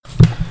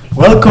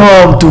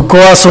Welcome to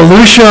Koa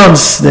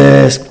Solutions,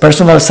 the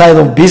personal side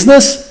of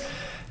business.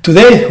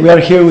 Today we are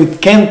here with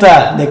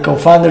Kenta, the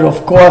co-founder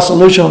of Koa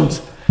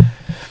Solutions.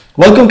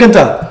 Welcome,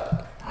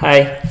 Kenta.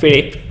 Hi,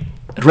 Philip.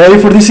 Ready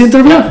for this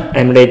interview?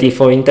 I'm ready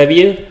for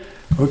interview.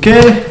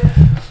 Okay,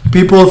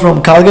 people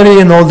from Calgary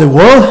and all the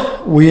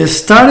world, we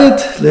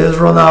started. Let's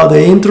run out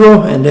the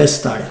intro and let's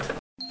start.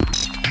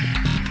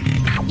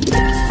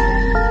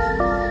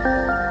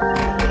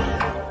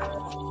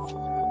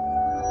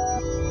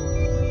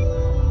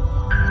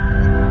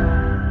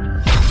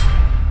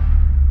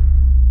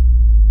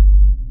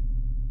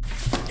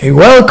 Hey,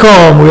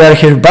 welcome. We are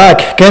here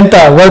back.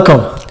 Kenta,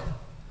 welcome.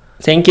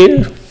 Thank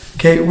you.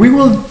 Okay, we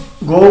will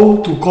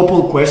go to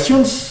couple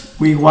questions.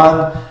 We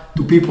want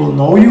to people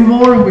know you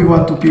more. We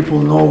want to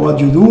people know what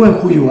you do and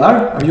who you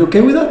are. Are you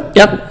okay with that?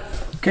 Yep.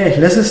 Okay,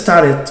 let's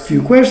start it. A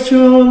few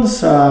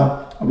questions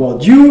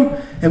about you.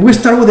 And we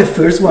start with the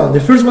first one. The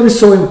first one is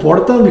so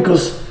important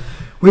because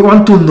we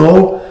want to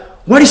know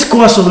what is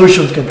Koa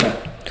Solutions, Kenta?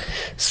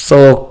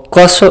 So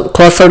Core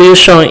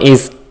Solution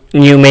is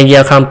new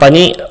media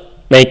company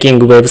making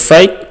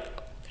website,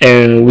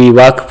 and we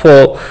work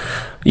for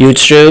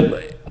YouTube,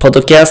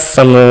 podcast,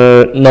 some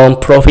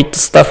non-profit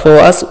stuff for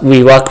us.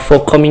 We work for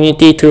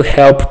community to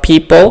help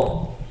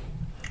people.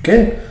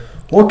 Okay,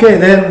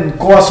 then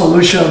Koa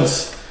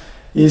Solutions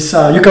is,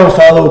 you can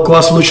follow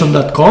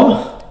koasolution.com.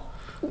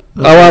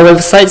 Our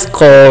website is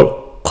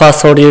called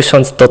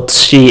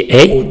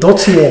coresolutions.ca.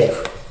 .ca.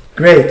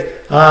 Great.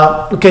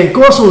 Okay,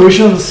 Koa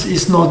Solutions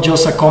is not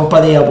just a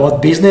company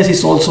about business,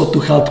 it's also to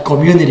help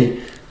community.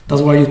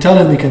 That's what you're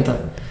telling me, Kenta.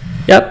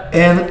 Yep.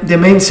 And the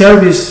main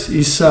service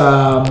is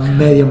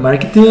media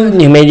marketing.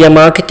 New media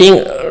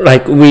marketing,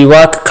 like we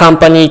work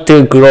company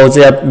to grow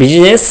their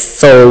business,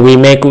 so we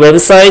make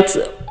websites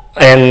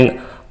and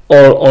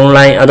all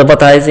online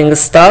advertising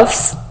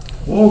stuffs.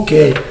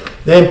 Okay.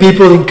 Then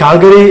people in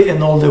Calgary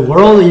and all the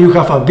world, you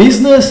have a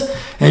business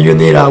and you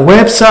need a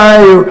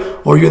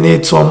website or you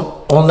need some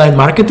online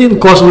marketing.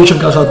 Koa Solution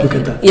can help you,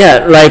 Kenta.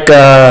 Yeah, like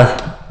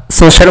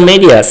social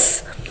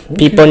medias.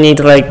 People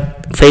need like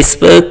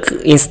Facebook,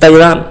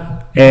 Instagram,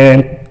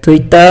 and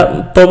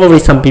Twitter. Probably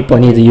some people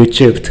need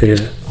YouTube too.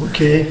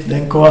 Okay,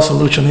 then Koa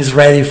Solution is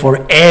ready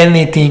for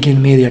anything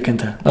in media,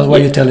 Kenta. That's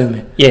what you're telling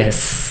me.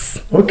 Yes.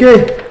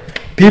 Okay,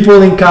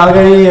 people in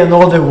Calgary and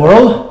all the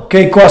world.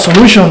 Okay, Koa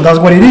Solution, that's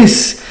what it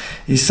is.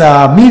 It's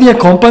a media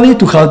company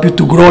to help you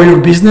to grow your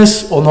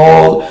business on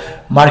all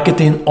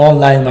marketing,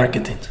 online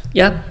marketing.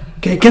 Yeah.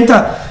 Okay,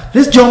 Kenta,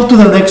 let's jump to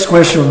the next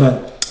question,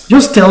 man.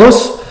 Just tell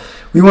us,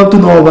 we want to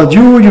know about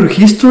you, your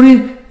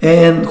history,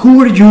 and who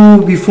were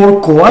you before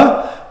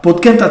Koa?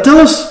 But Kenta, tell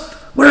us,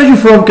 where are you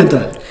from,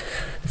 Kenta?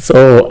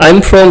 So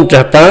I'm from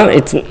Japan.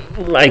 It's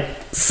like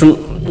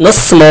not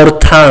small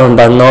town,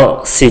 but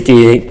not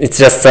city. It's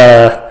just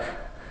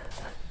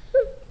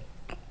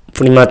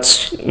pretty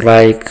much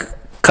like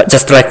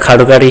just like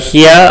Calgary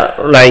here.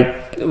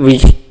 Like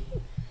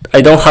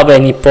I don't have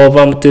any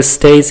problem to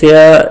stay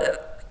there,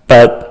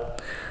 but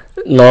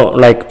not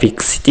like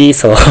big city.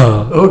 So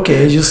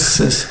Okay, just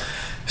a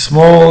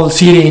small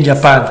city in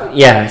Japan.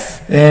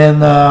 yes.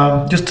 And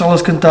just tell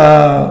us,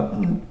 Kenta,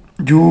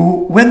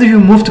 when did you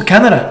move to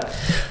Canada?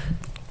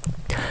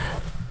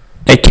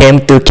 I came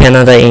to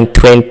Canada in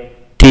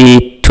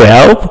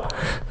 2012.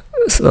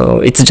 So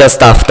it's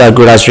just after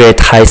graduate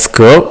high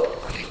school.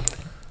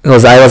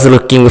 Because I was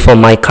looking for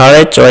my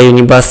college or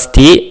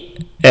university,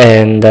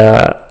 and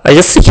I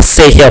just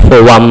stay here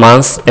for 1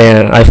 month,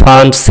 and I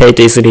found SAIT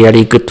is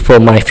really good for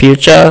my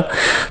future,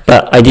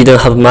 but I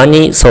didn't have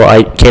money, so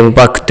I came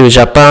back to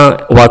Japan,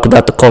 worked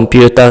at a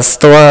computer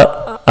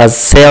store as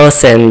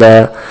sales and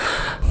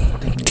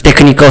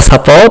technical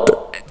support.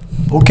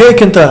 Okay,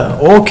 Kenta.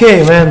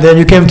 Okay, man. Then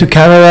you came to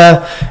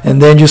Canada,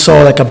 and then you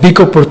saw like a big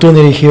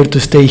opportunity here to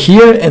stay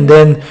here,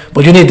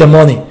 but you need the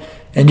money,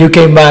 and you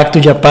came back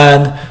to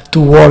Japan to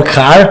work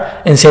hard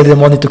and save the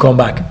money to come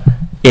back.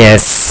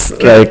 Yes,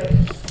 like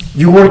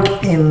You work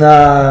in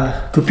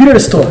a computer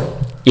store.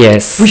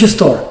 yes. Which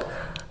store?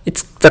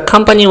 The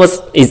company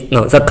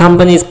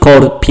is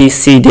called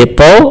PC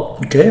Depot.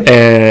 Okay.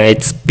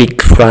 It's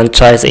big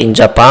franchise in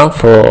Japan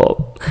for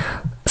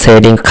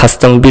selling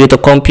custom built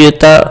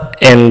computer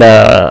and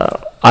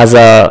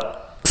other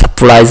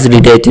supplies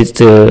related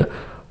to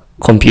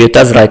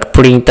computers like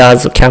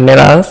printers,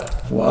 cameras.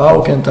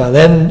 Wow, Kenta.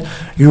 Then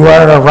you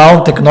are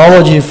around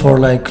technology for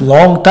like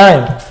long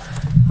time,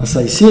 as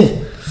I see.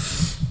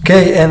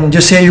 Okay, and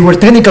you say you were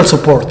technical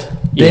support.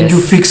 Then Yes.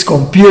 you fix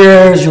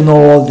computers, you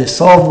know all the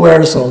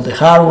softwares, all the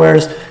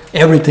hardwares,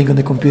 everything on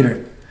the computer.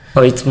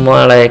 So it's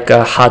more like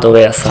a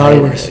hardware side.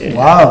 Hardwares.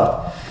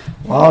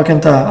 Wow,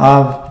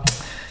 Kenta.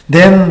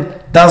 Then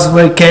that's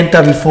where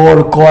Kenta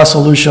before Koa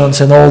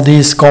Solutions and all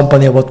these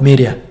company about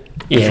media.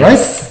 Yes.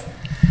 Right?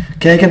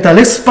 Okay, Kenta.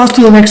 Let's pass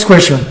to the next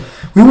question.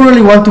 We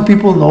really want to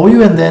people know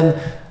you, and then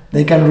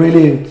they can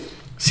really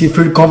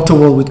feel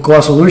comfortable with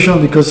Koa Solution,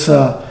 because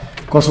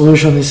Koa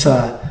Solution is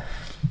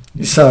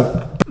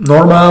a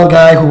normal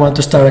guy who wants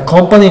to start a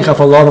company and have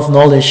a lot of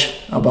knowledge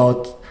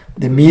about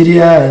the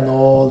media and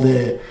all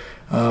the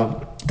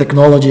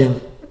technology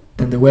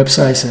and the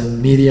websites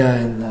and media,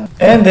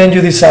 and then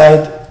you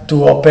decide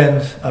to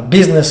open a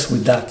business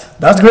with that.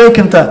 That's great,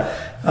 Kenta.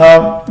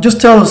 Just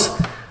tell us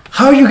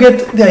how you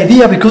get the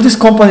idea, because this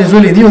company is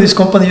really new. This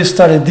company you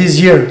started this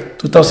year,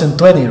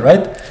 2020,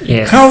 right?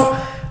 Yes.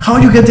 How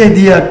you get the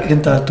idea,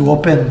 Kenta, to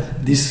open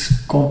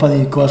this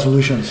company, Koa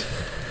Solutions?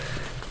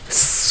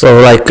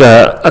 So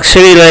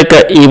actually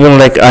even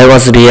I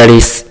was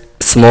really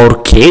small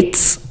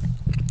kids,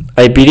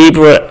 I believe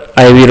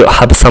I will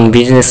have some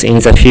business in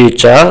the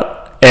future,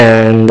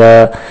 and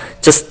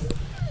just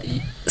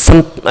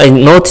I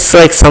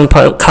noticed some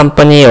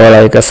company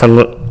or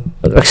some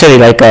actually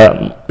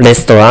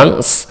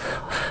restaurants,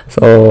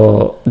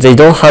 so they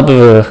don't have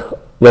a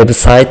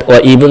website, or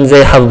even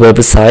they have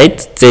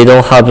website, they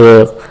don't have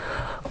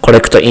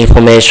correct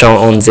information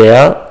on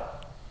there.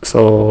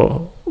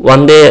 So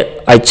one day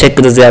I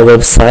checked their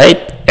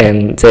website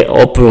and they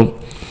open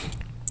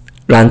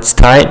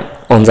lunchtime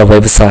on the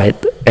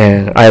website,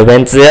 and I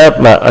went there,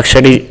 but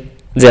actually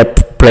their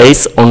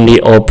place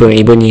only open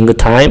evening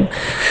time.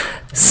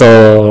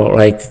 So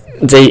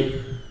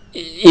they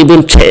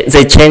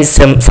they change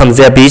some of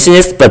their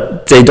business,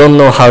 but they don't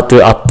know how to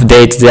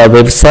update their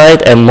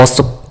website, and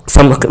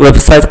some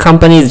website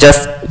companies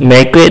just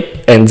make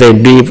it and they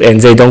leave and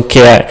they don't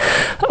care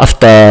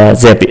after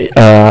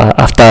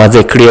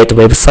they create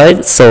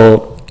website.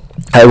 So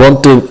I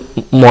want to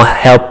more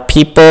help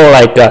people,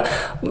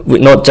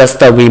 not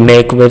just we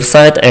make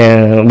website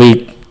and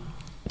we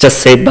just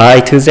say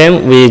bye to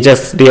them. We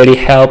just really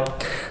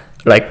help,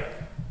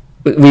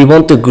 we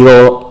want to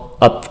grow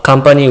up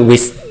company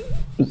with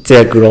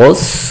their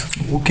growth.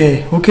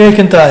 Okay,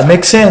 Kenta, it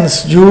makes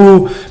sense.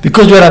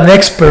 Because you're an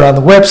expert on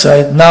the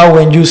website, now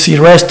when you see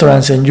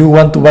restaurants and you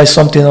want to buy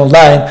something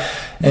online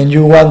and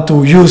you want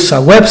to use a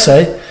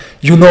website,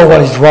 you know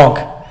what is wrong.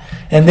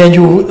 And then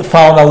you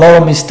found a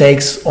lot of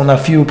mistakes on a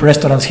few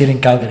restaurants here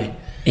in Calgary.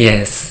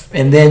 Yes.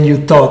 And then you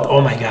thought,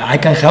 oh my God, I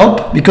can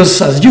help?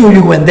 Because as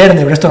you went there and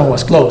the restaurant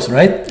was closed,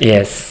 right?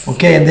 Yes.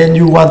 Okay, and then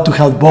you want to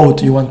help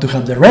both. You want to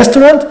help the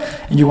restaurant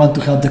and you want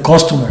to help the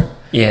customer.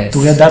 Yes.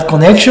 To get that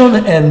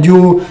connection, and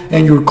you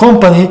and your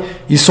company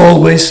is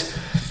always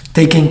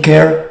taking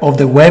care of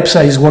the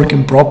website is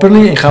working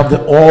properly and have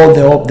all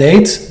the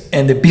updates,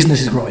 and the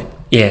business is growing.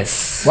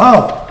 Yes.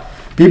 Wow.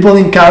 People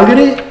in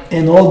Calgary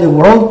and all the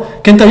world.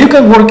 Kenta, you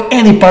can work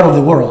any part of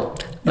the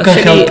world. You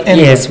Actually, can help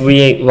anyone. yes,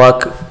 we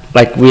work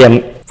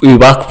we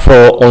work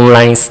for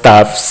online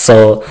stuff.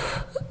 So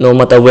no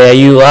matter where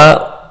you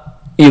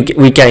are,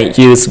 we can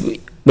use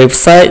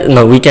website.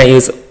 No, we can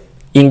use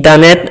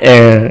internet,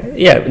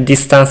 and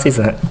distance is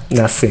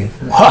nothing.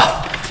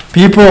 Wow.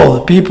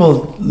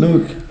 People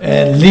look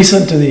and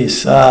listen to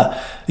this.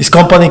 This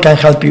company can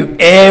help you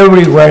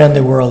everywhere in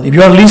the world. If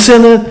you are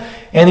listening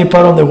any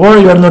part of the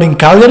world, you are not in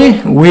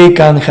Calgary, we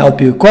can help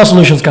you. Koa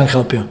Solutions can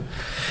help you.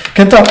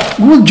 Kenta,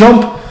 we'll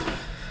jump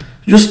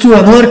just to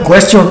another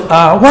question.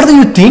 What do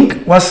you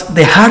think was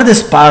the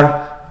hardest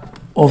part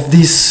of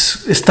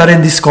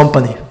starting this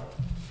company?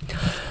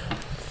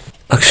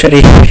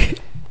 Actually,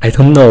 I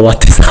don't know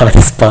what is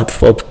hardest part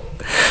for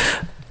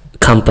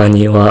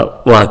company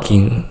or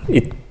working.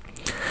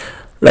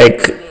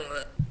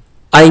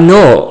 I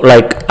know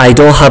I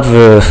don't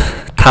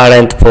have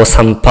talent for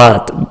some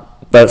part,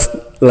 but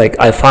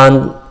I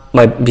found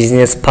my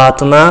business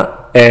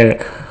partner and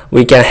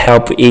we can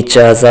help each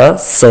other.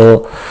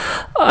 So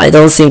I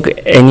don't think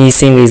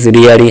anything is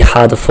really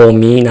hard for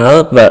me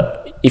now,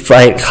 but if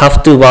I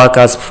have to work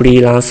as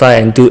freelancer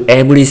and do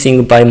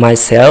everything by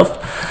myself,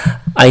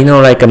 I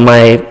know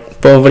my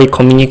probably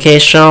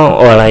communication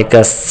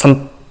or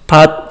some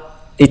part,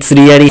 it's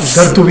really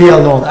got to be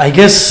alone. I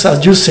guess,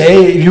 as you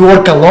say, if you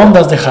work alone,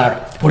 that's the hard.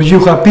 Or you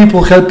have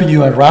people helping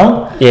you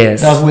around,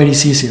 yes, that's where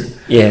it's easier.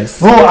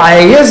 Yes. Well,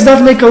 I guess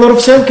that makes a lot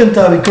of sense,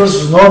 Kenta,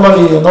 because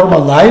normally in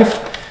normal life,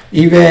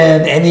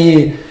 even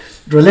any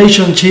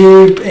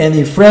relationship,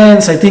 any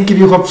friends, I think if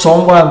you have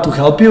someone to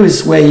help you,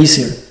 it's way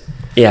easier.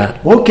 Yeah.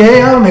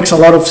 Okay, makes a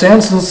lot of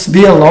sense. Let's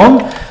be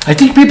alone. I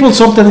think people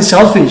sometimes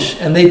selfish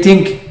and they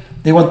think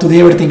they want to do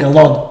everything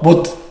alone.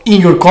 But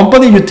in your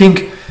company, you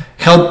think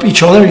help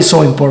each other is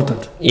so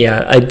important.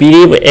 Yeah, I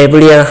believe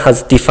everyone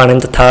has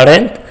different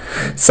talent.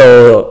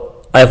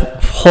 So I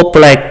hope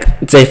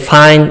they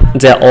find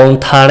their own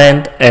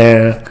talent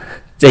and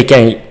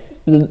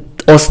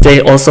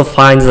they also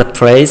find the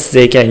place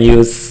they can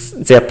use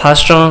their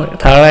passion,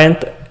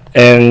 talent,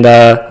 and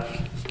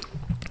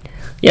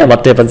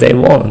whatever they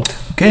want.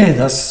 Okay,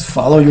 that's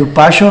follow your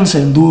passions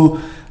and do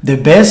the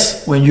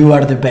best when you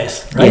are the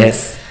best, right?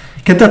 Yes.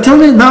 Kenta, tell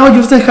me now,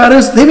 you're the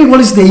hardest. Maybe what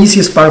is the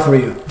easiest part for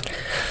you?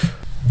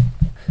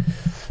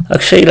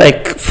 Actually,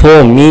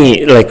 for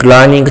me,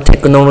 learning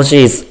technology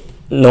is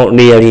not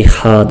really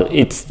hard.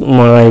 It's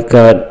more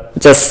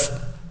just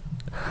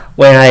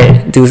when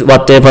I do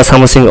whatever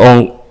something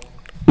on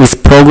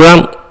with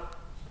program,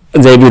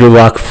 they will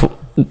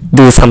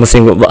do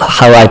something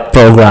how I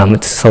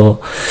programmed. So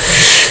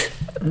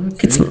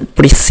it's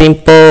pretty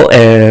simple,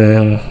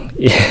 and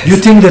you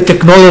think the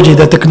technology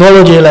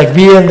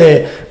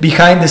being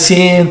behind the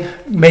scene,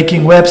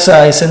 making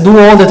websites and do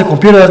all that the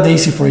computer is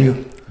easy for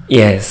you.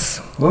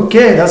 Yes.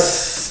 Okay,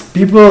 that's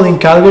people in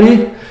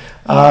Calgary.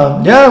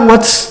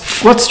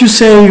 What's you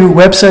say your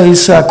website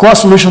is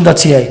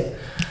coasolution.ca.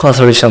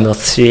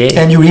 Coasolution.ca.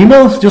 And your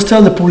email? Just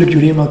tell the public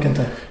your email,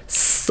 Kenta.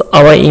 So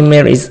our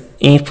email is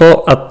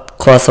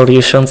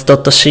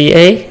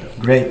info@coasolutions.ca.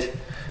 Great.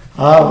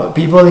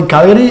 People in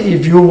Calgary,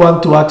 if you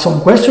want to ask some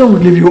question,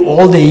 we'll give you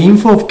all the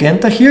info of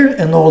Kenta here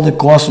and all the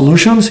Coa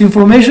Solutions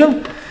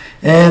information.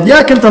 And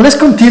yeah, Kenta, let's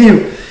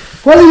continue.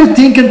 What do you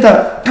think,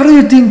 Kenta? How do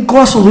you think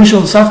Coa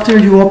Solutions, after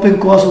you open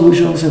Coa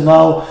Solutions and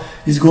now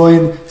it's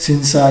going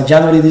since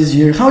January this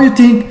year, how do you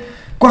think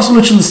Coa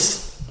Solutions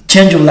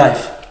changed your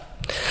life?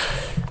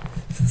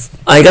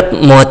 I got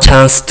more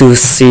chance to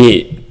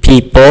see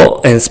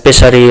people, and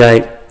especially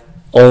like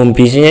own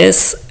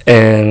business,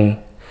 and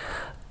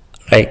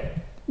like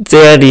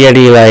they're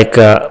really like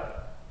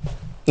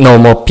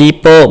normal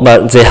people,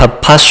 but they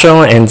have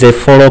passion and they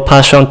follow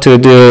passion to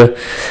do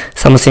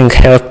something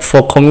help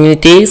for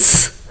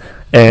communities,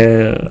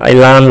 and I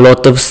learn a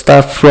lot of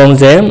stuff from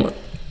them.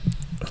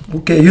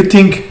 Okay, you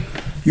think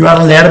you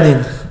are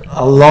learning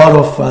a lot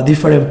of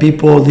different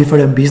people,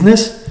 different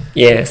business?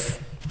 Yes.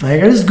 My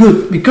God, it's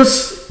good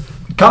because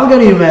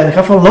Calgary, man,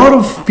 have a lot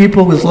of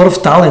people with a lot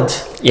of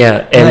talent.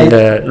 Yeah, and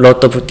a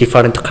lot of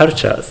different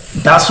cultures.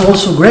 That's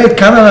also great.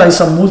 Canada is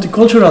a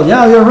multicultural.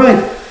 Yeah, you're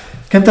right.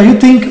 Kenta, you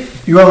think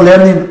you are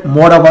learning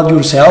more about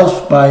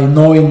yourself by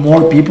knowing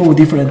more people with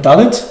different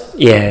talents?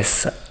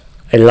 Yes,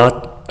 a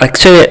lot.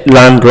 Actually,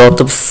 learned a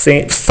lot of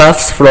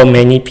stuff from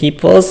many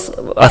people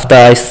after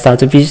I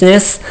started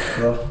business.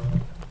 Well,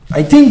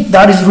 I think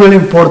that is really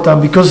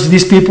important because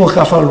these people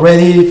have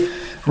already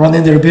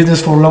running their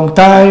business for a long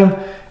time,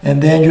 and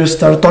then you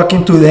start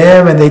talking to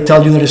them and they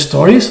tell you their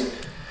stories,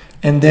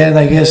 and then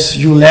I guess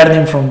you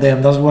learning from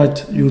them. That's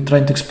what you're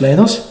trying to explain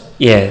us?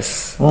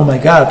 Yes. Oh my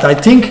God, I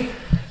think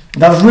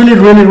that's really,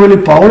 really, really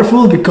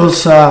powerful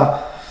because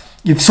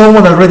if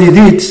someone already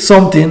did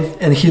something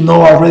and he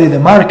know already the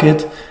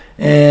market,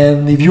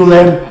 and if you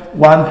learn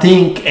one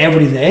thing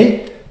every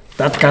day,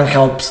 that can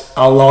help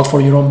a lot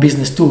for your own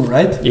business too,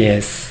 right?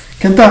 Yes.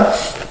 Kenta,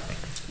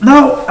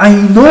 now I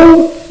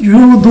know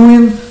you're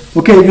doing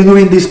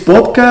this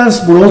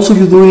podcast, but also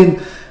you're doing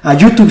a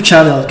YouTube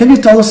channel. Can you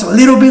tell us a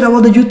little bit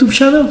about the YouTube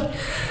channel?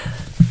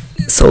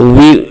 So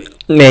we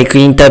make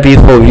interview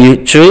for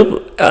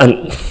YouTube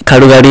and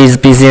Calgary's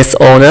business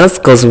owners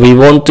because we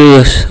want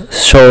to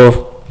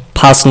show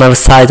personal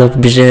side of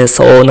business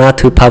owner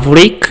to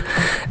public,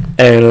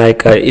 and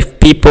like if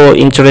people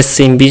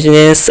interested in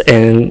business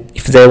and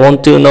if they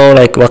want to know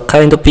like what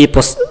kind of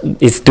people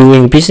is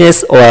doing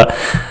business or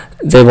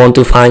they want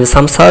to find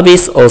some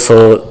service,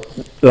 also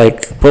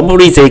like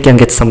probably they can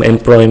get some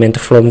employment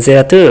from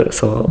there too.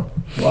 So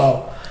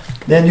wow.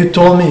 Then you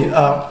told me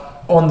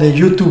on the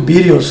YouTube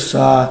videos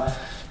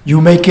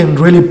you making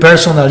really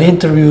personal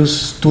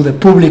interviews to the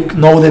public,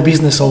 know the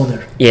business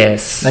owner.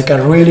 yes. Like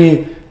a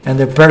really and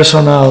the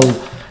personal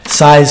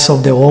size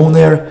of the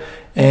owner,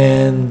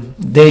 and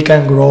they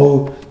can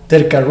grow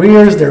their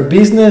careers, their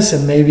business,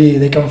 and maybe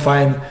they can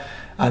find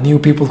new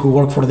people who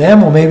work for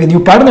them or maybe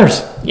new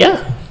partners.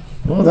 Yeah.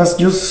 Oh, that's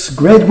just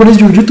great. What is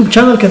your YouTube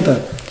channel,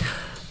 Kenta?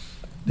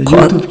 The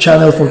YouTube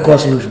channel for Coa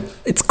Solutions.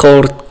 It's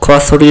called Coa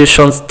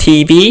Solutions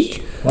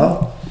TV.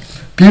 Wow.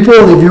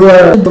 People, if you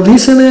are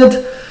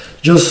listening,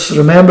 just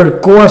remember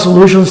Coa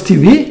Solutions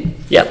TV.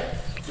 Yeah.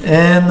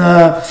 And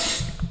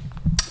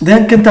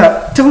then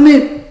Kenta, tell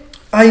me,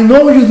 I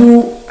know you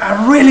do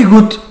a really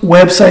good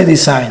website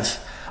designs,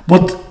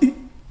 but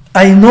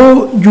I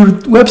know your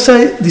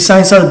website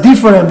designs are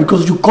different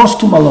because you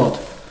custom a lot.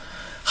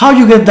 How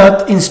you get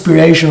that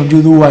inspiration?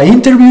 You do an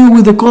interview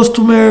with the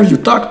customers, you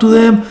talk to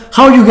them.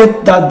 How you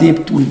get that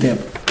deep with them?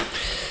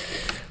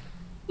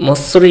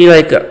 Mostly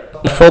like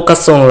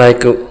focus on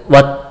like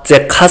what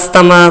the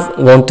customer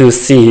want to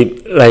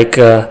see. Like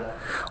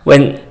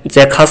when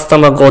the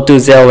customer go to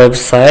their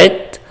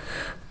website,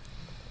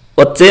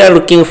 what they are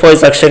looking for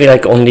is actually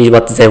like only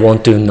what they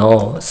want to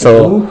know.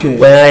 So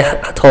when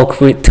I talk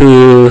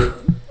to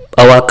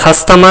our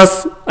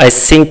customers, I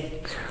think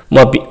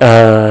more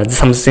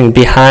something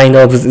behind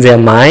of their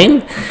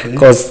mind,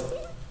 because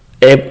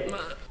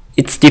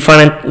it's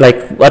different.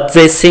 Like what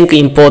they think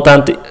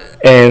important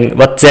and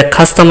what their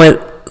customer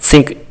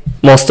think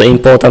most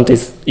important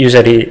is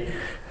usually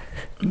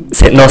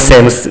no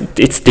same.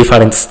 It's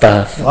different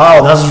stuff.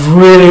 Wow, that's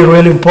really,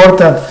 really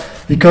important.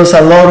 Because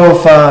a lot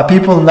of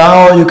people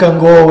now, you can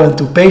go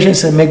into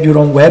Pages and make your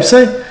own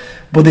website,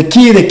 but the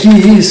key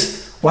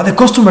is what the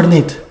customer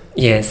need.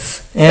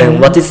 Yes. And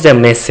what is the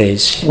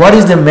message? What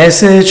is the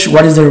message?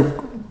 What is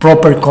the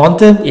proper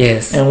content?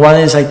 Yes. And what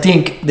is, I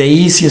think, the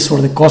easiest for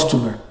the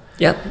customer.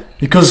 Yeah.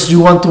 Because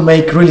you want to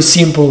make really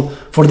simple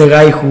for the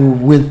guy who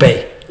will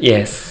pay.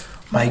 Yes.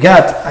 My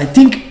God, I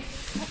think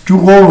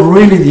you go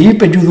really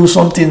deep and you do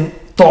something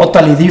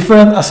totally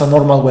different as a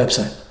normal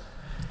website.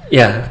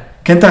 Yeah.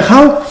 Kenta,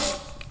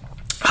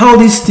 how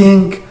this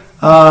thing,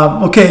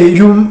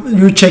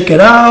 you check it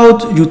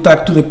out, you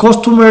talk to the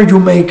customer, you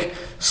make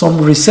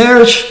some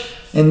research,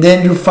 and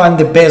then you find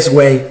the best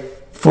way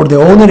for the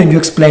owner and you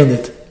explained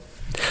it.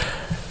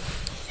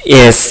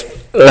 Yes,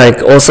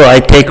 like also I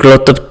take a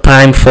lot of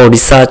time for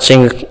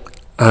researching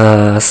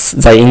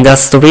the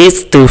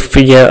industries to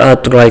figure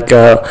out like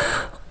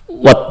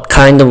what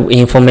kind of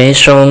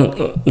information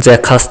the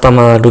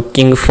customer are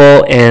looking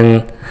for,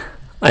 and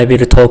I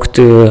will talk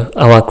to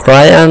our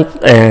client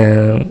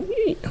and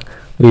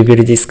we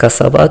will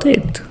discuss about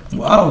it.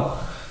 Wow.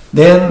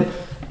 Then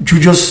you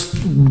just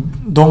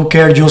don't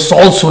care just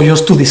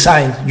to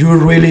design. You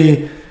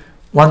really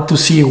want to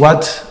see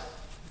what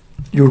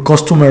your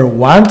customer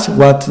wants,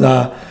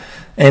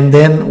 and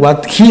then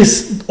what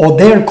his or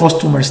their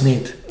customers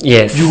need.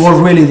 Yes. You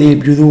go really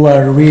deep. You do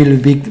a really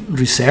big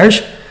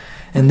research,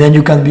 and then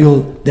you can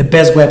build the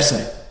best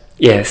website.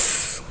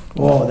 Yes.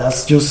 Oh,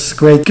 that's just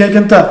great. Okay,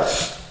 Kenta,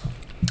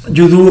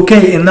 you do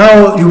okay, and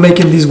now you're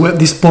making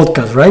this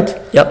podcast, right?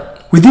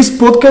 Yep. With this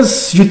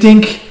podcast, you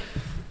think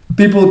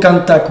people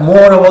can talk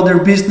more about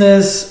their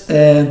business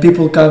and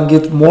people can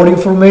get more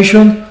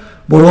information,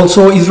 but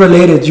also it's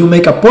related. You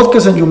make a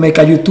podcast and you make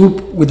a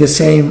YouTube with the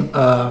same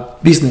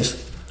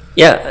business.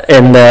 Yeah,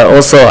 and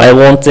also I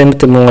want them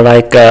to more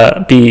like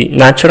be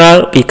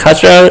natural, be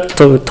casual,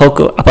 to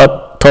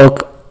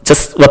talk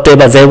just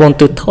whatever they want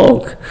to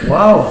talk.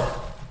 Wow,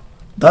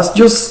 that's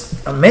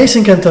just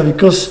amazing, Kenta,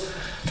 because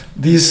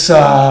this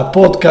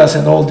podcast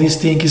and all these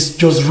things is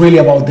just really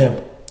about them.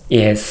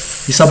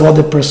 Yes. It's about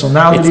the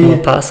personality. It's more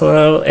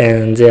personal,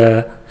 and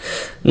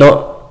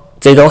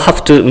they don't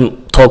have to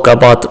talk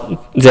about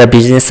their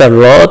business a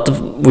lot.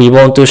 We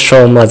want to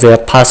show more their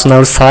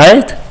personal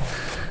side,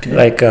 Okay.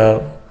 like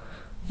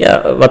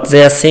what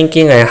they are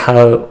thinking and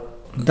how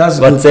That's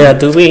what good. they are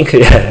doing.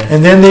 Yeah.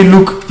 And then they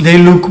look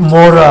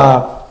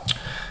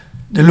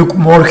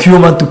more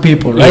human to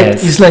people, right?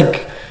 Yes. It's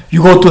like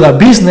you go to the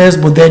business,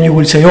 but then you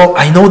will say, "Oh,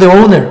 I know the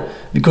owner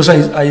because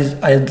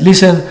I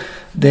listen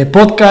the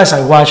podcast,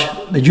 I watch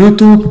the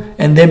YouTube,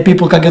 and then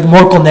people can get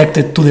more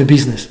connected to the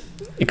business."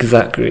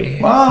 Exactly.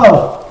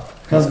 Wow,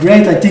 that's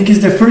great. I think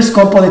it's the first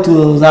company to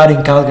do that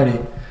in Calgary,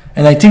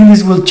 and I think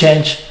this will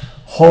change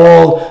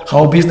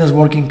how business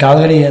work in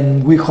Calgary,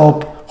 and we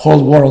hope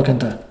whole world,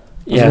 Kenta.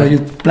 That's what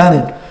you're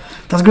planning.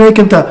 That's great,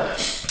 Kenta.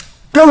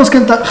 Tell us,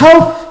 Kenta,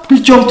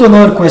 let's jump to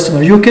another question.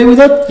 Are you okay with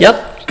that?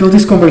 Yep. Because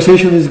this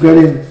conversation is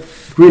really,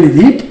 really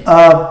deep.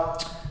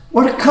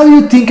 How do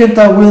you think,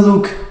 Kenta, will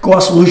look Koa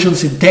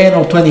Solutions in 10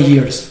 or 20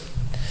 years?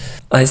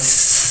 I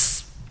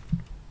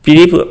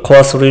believe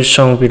Core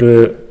Solution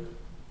will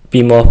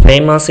be more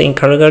famous in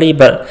Calgary,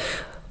 but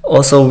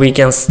also we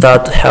can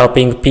start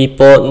helping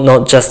people,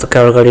 not just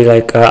Calgary,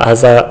 like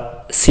other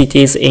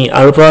cities in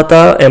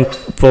Alberta and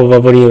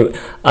probably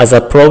other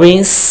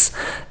province.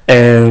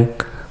 And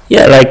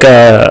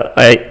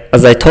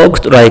as I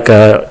talked,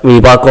 we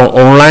work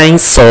online,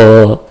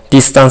 so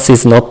distance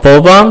is not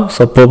problem.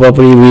 So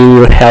probably we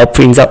will help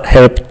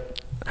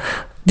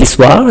this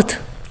world.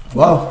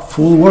 Wow,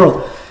 full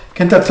world.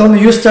 Kenta, tell me,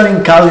 you start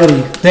in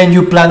Calgary, then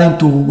you planning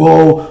to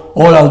go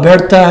all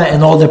Alberta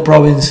and all the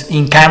province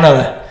in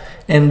Canada,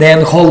 and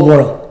then whole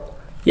world.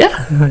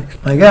 Yeah.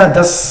 My God,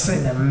 that's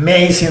an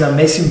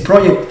amazing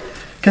project.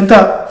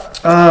 Kenta,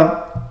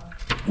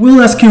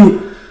 we'll ask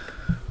you,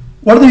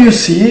 what do you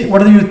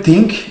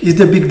think is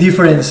the big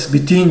difference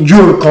between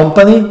your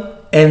company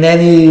and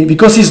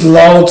because it's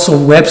lots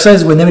of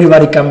websites when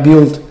everybody can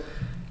build.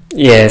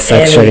 Yes,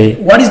 actually.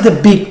 What is the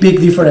big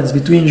difference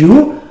between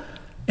you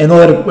and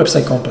other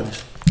website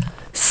companies?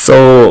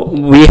 So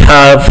we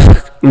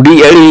have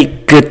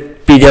really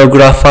good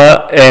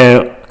videographer,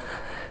 and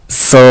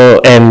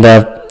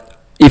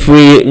if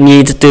we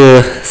need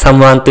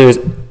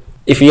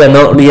if you are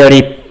not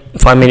really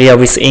familiar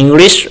with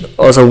English,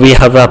 also we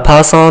have a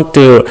person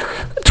to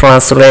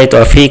translate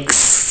or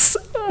fix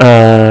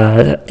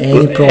any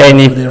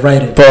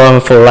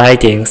problem for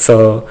writing.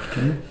 So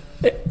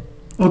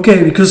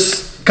okay,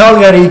 because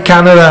Calgary,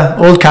 Canada,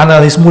 all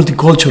Canada is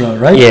multicultural,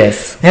 right?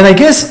 Yes. And I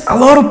guess a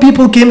lot of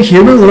people came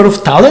here with a lot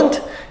of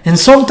talent, and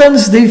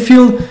sometimes they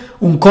feel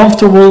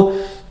uncomfortable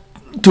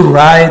to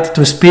write,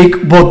 to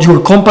speak, but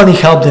your company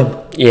helped them.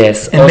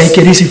 Yes. And make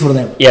it easy for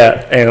them.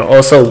 Yeah, and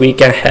also we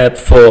can help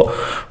for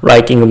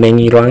writing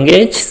many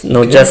languages,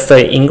 not just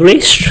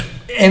English.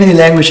 Any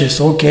languages,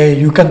 okay.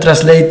 You can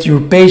translate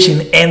your page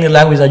in any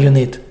language that you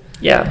need.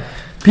 Yeah.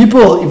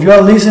 People, if you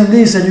are listening to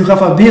this and you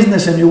have a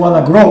business and you want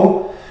to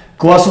grow,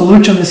 Koa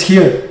Solution is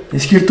here.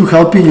 It's here to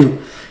help you.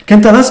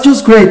 Kenta, that's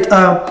just great.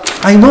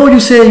 I know you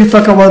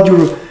talk about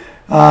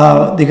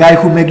the guy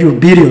who make your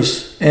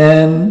videos,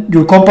 and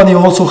your company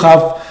also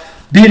have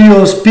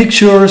videos,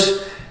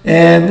 pictures,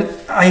 and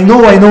I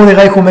know the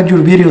guy who make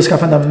your videos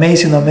have an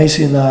amazing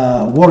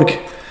work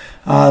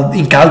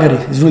in Calgary.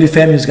 He's a really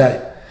famous guy.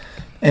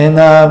 And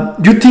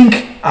you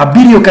think a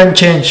video can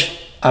change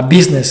a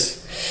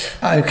business,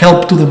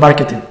 help into the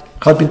marketing?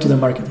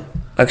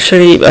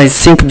 Actually, I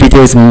think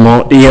video is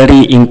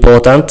really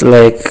important.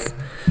 Like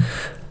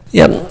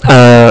Yeah,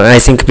 I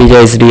think video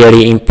is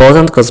really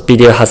important because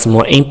video has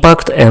more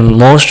impact and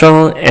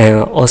motion,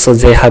 and also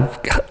they have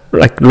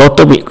like lot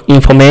of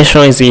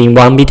information is in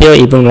one video,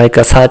 even like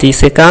a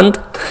 30-second.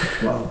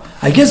 Wow.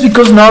 I guess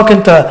because now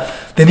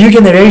the new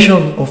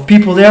generation of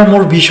people, they are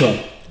more visual.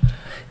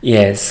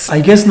 Yes.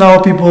 I guess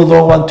now people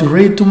don't want to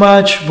read too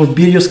much, but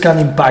videos can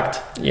impact.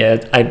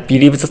 Yeah, I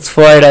believe that's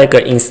why like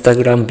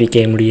Instagram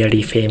became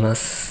really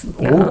famous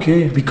now.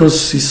 Okay,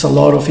 because it's a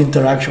lot of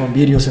interaction,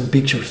 videos and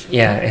pictures.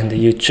 Yeah, and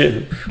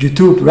YouTube.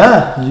 YouTube,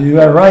 yeah,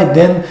 you are right.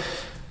 Then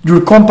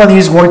your company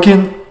is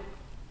working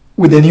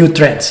with the new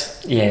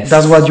trends. Yes.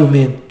 That's what you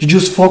mean. You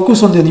just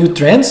focus on the new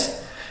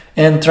trends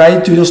and try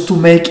to just to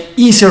make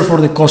easier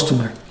for the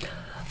customer.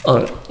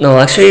 Oh, no,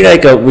 actually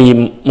like we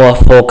more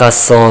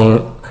focus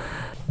on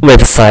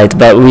website,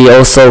 but we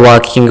also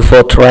working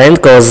for trend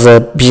because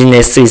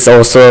business is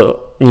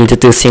also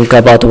needed to think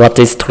about what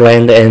is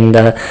trend and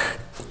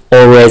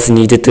always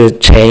needed to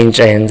change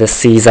and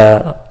see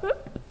the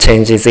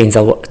changes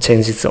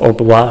of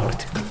the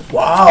world.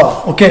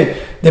 Wow.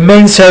 Okay. The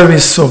main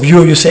service of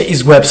you say,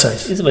 is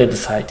websites. It's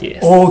website,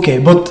 yes. Okay,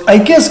 but I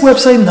guess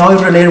website now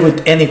is related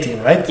with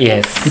anything, right?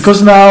 Yes.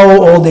 Because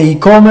now all the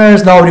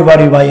e-commerce, now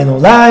everybody buying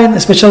online,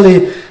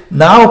 especially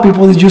now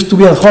people used to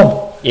be at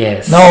home.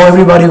 Yes. Now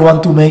everybody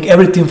want to make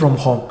everything from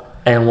home.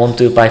 And want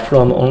to buy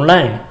from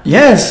online.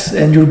 Yes,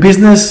 and your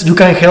business, you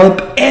can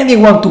help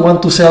anyone to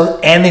want to sell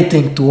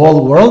anything to all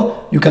the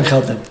world, you can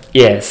help them.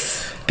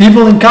 Yes.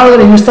 People in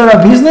Calgary, you start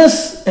a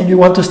business and you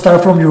want to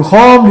start from your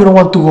home, you don't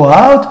want to go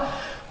out,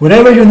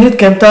 whatever you need,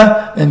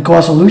 Kenta and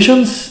Koa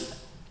Solutions,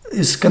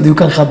 you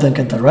can help them,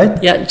 Kenta,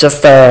 right? Yeah,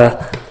 just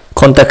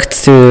contact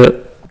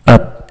to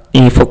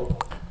info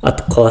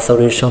at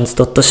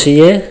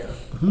koasolutions.ca.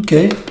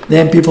 Okay,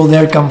 then people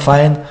there can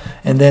find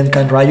and then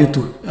can write you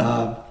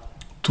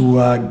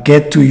to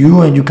get to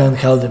you and you can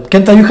help them.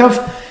 Kenta, you have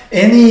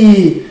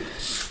any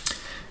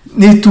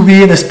need to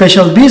be in a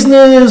special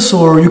business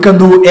or you can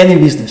do any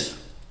business?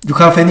 You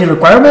have any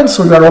requirements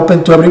or you are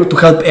open to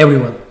help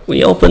everyone?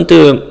 We open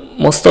to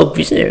most of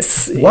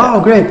business. Wow,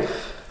 great.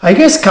 I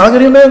guess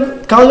Calgary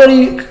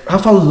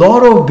have a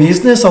lot of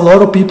business, a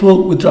lot of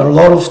people with a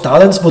lot of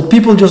talents, but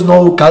people just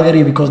know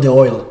Calgary because the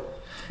oil.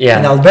 Yeah.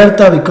 And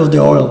Alberta because the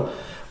oil.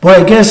 But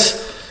I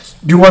guess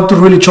you want to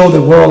really show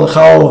the world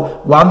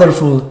how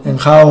wonderful and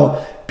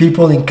how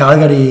people in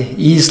Calgary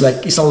is.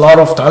 Like, it's a lot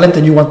of talent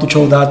and you want to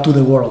show that to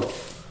the world.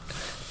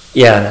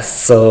 Yeah,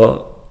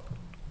 so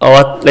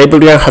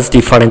everyone has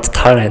different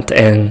talent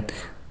and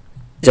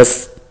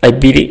just I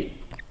believe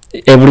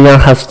everyone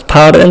has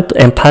talent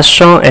and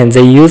passion and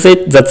they use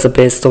it. That's the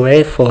best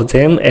way for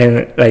them,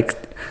 and like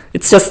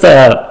it's just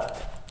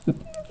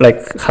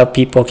like how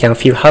people can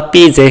feel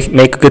happy, they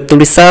make good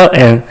result,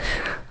 and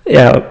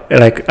yeah,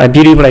 like I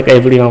believe like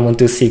everyone want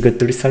to see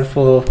good result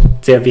for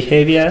their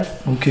behavior.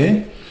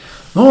 Okay.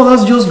 No,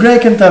 that's just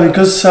great, Kenta,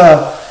 because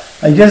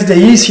I guess the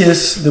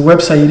easiest the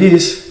website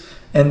is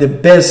and the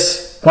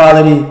best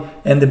quality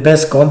and the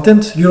best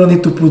content, you don't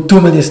need to put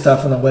too many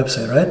stuff on a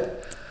website, right?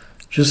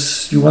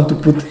 Just you want to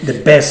put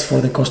the best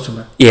for the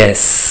customer.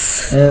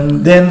 Yes.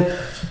 And then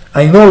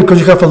I know because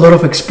you have a lot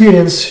of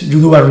experience, you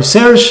do a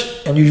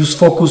research and you just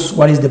focus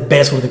what is the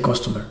best for the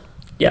customer.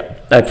 Yeah,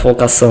 I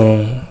focus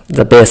on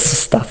the best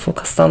stuff for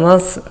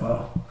customers.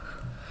 Wow.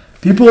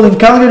 People in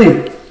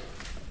Calgary,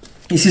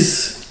 this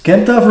is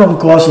Kenta from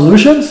Koa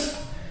Solutions.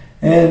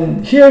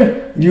 And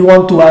here, if you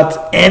want to add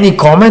any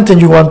comment and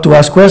you want to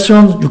ask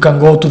questions, you can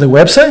go to the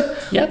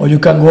website. Yeah. Or you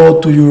can go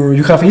to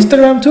you have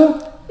Instagram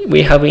too?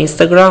 We have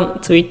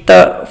Instagram,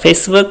 Twitter,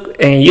 Facebook,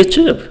 and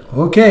YouTube.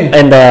 Okay.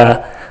 And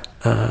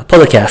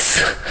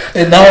podcast.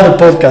 And now the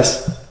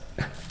podcast.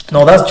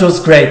 No, that's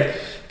just great.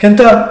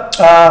 Kenta,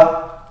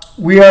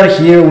 we are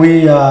here.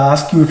 We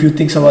ask you a few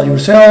things about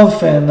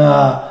yourself and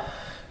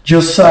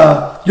just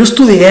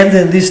to the end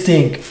in this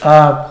thing.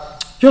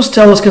 Just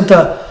tell us,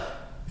 Kenta,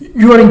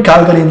 you are in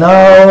Calgary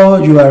now,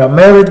 you are a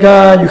married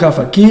guy, you have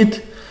a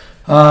kid.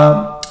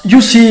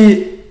 You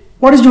see,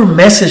 what is your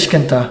message,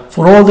 Kenta,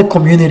 for all the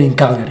community in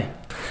Calgary?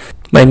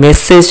 My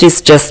message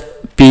is just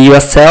be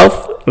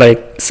yourself.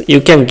 Like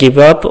you can give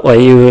up, or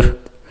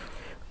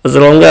as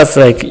long as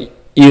like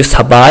you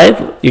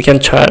survive, you can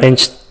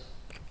challenge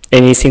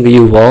anything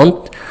you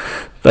want,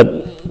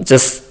 but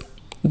just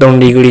don't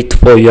regret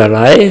for your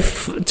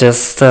life.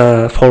 Just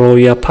follow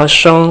your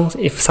passion.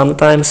 If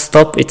sometimes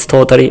stop, it's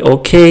totally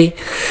okay.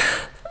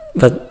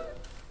 But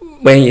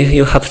when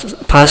you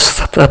have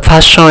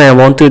passion and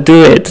want to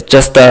do it,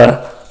 just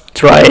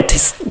try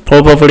it.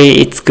 Probably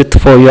it's good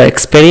for your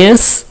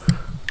experience.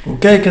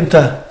 Okay,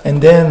 Kenta.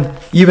 And then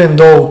even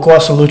though Koa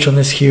Solution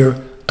is here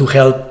to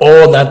help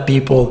all that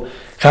people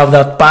have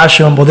that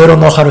passion, but they don't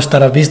know how to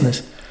start a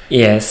business.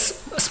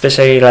 Yes,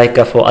 especially like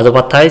for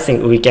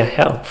advertising, we can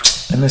help.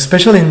 And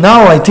especially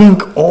now, I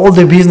think all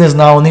the business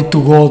now need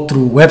to go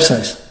through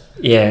websites.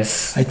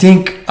 Yes. I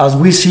think as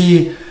we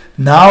see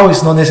now,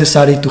 it's not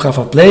necessary to have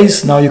a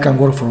place. Now you can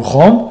work from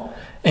home,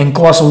 and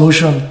Koa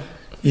Solution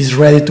is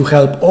ready to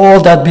help all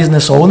that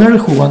business owner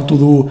who want to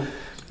do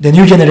the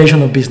new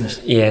generation of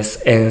business.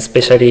 Yes, and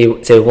especially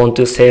they want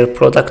to sell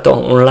product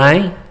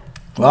online.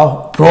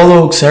 Wow,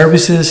 products,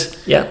 services,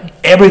 Yeah.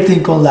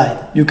 everything online.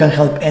 You can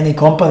help any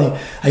company.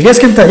 I guess,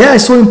 Kenta, yeah,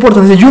 it's so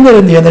important. The new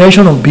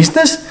generation of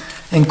business,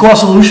 and Coa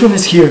Solution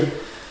is here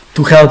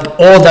to help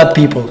all that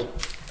people.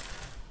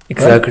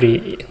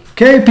 Exactly.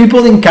 Okay,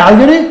 people in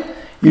Calgary,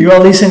 if you are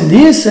listening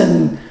this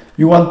and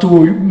you want to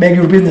make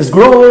your business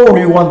grow or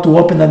you want to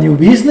open a new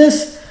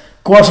business,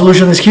 Coa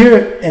Solution is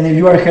here. And if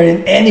you are here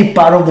in any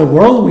part of the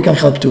world, we can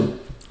help too.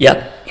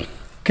 Yeah.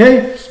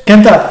 Okay,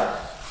 Kenta,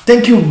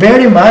 thank you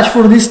very much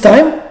for this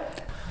time.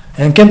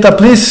 And Kenta,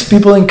 please,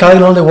 people in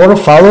Calgary around the world,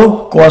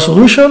 follow Coa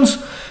Solutions.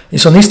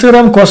 It's on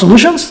Instagram, Coa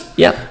Solutions.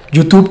 Yeah.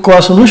 YouTube,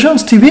 Coa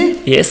Solutions TV.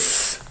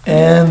 Yes.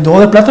 And the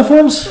other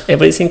platforms.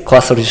 Everything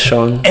Coa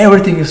Solution.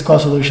 Everything is Coa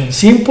Solutions.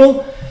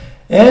 Simple.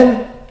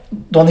 And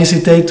don't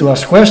hesitate to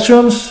ask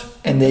questions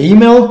and the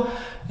email.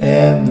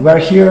 And we're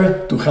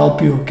here to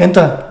help you.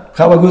 Kenta,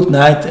 have a good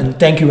night and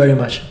thank you very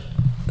much.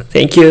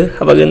 Thank you.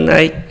 Have a good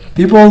night.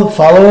 People,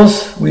 follow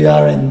us. We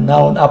are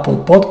now on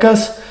Apple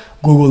Podcasts,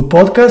 Google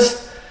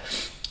Podcasts,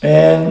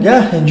 and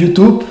yeah, and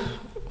YouTube.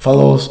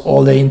 Follow us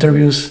all the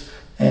interviews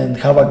and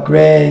have a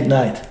great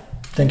night.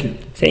 Thank you.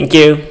 Thank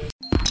you.